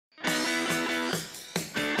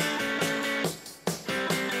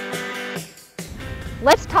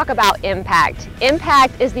let's talk about impact.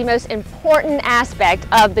 Impact is the most important aspect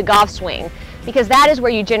of the golf swing because that is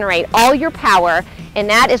where you generate all your power, and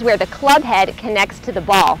that is where the club head connects to the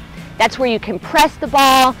ball. That's where you compress the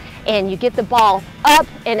ball and you get the ball up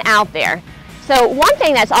and out there. So one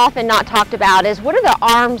thing that's often not talked about is what are the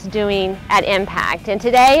arms doing at impact? And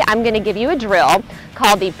today I'm going to give you a drill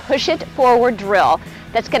called the push it forward drill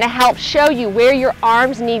that's going to help show you where your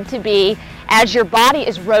arms need to be as your body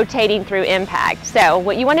is rotating through impact. So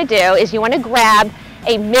what you want to do is you want to grab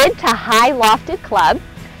a mid to high lofted club.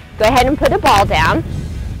 Go ahead and put a ball down.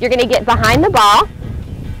 You're going to get behind the ball.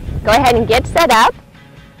 Go ahead and get set up.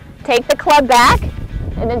 Take the club back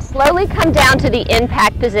and then slowly come down to the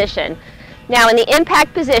impact position. Now in the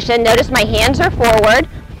impact position, notice my hands are forward,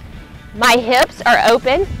 my hips are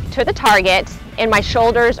open to the target, and my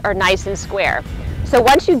shoulders are nice and square. So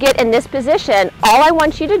once you get in this position, all I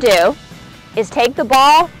want you to do is take the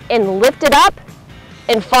ball and lift it up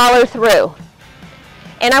and follow through.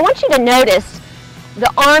 And I want you to notice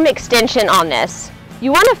the arm extension on this.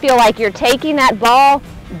 You want to feel like you're taking that ball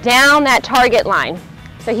down that target line.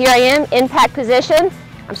 So here I am, impact position.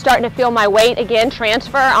 I'm starting to feel my weight again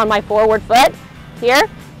transfer on my forward foot. Here.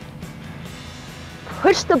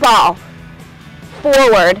 Push the ball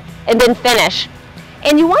forward and then finish.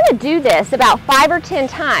 And you want to do this about 5 or 10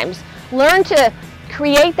 times. Learn to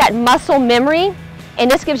create that muscle memory, and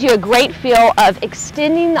this gives you a great feel of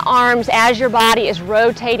extending the arms as your body is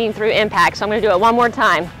rotating through impact. So I'm going to do it one more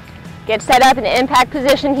time. Get set up in the impact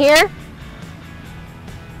position here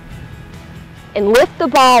and lift the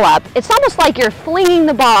ball up. It's almost like you're flinging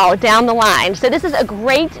the ball down the line. So this is a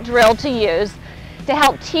great drill to use to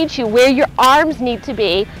help teach you where your arms need to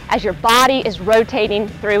be as your body is rotating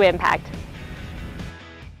through impact.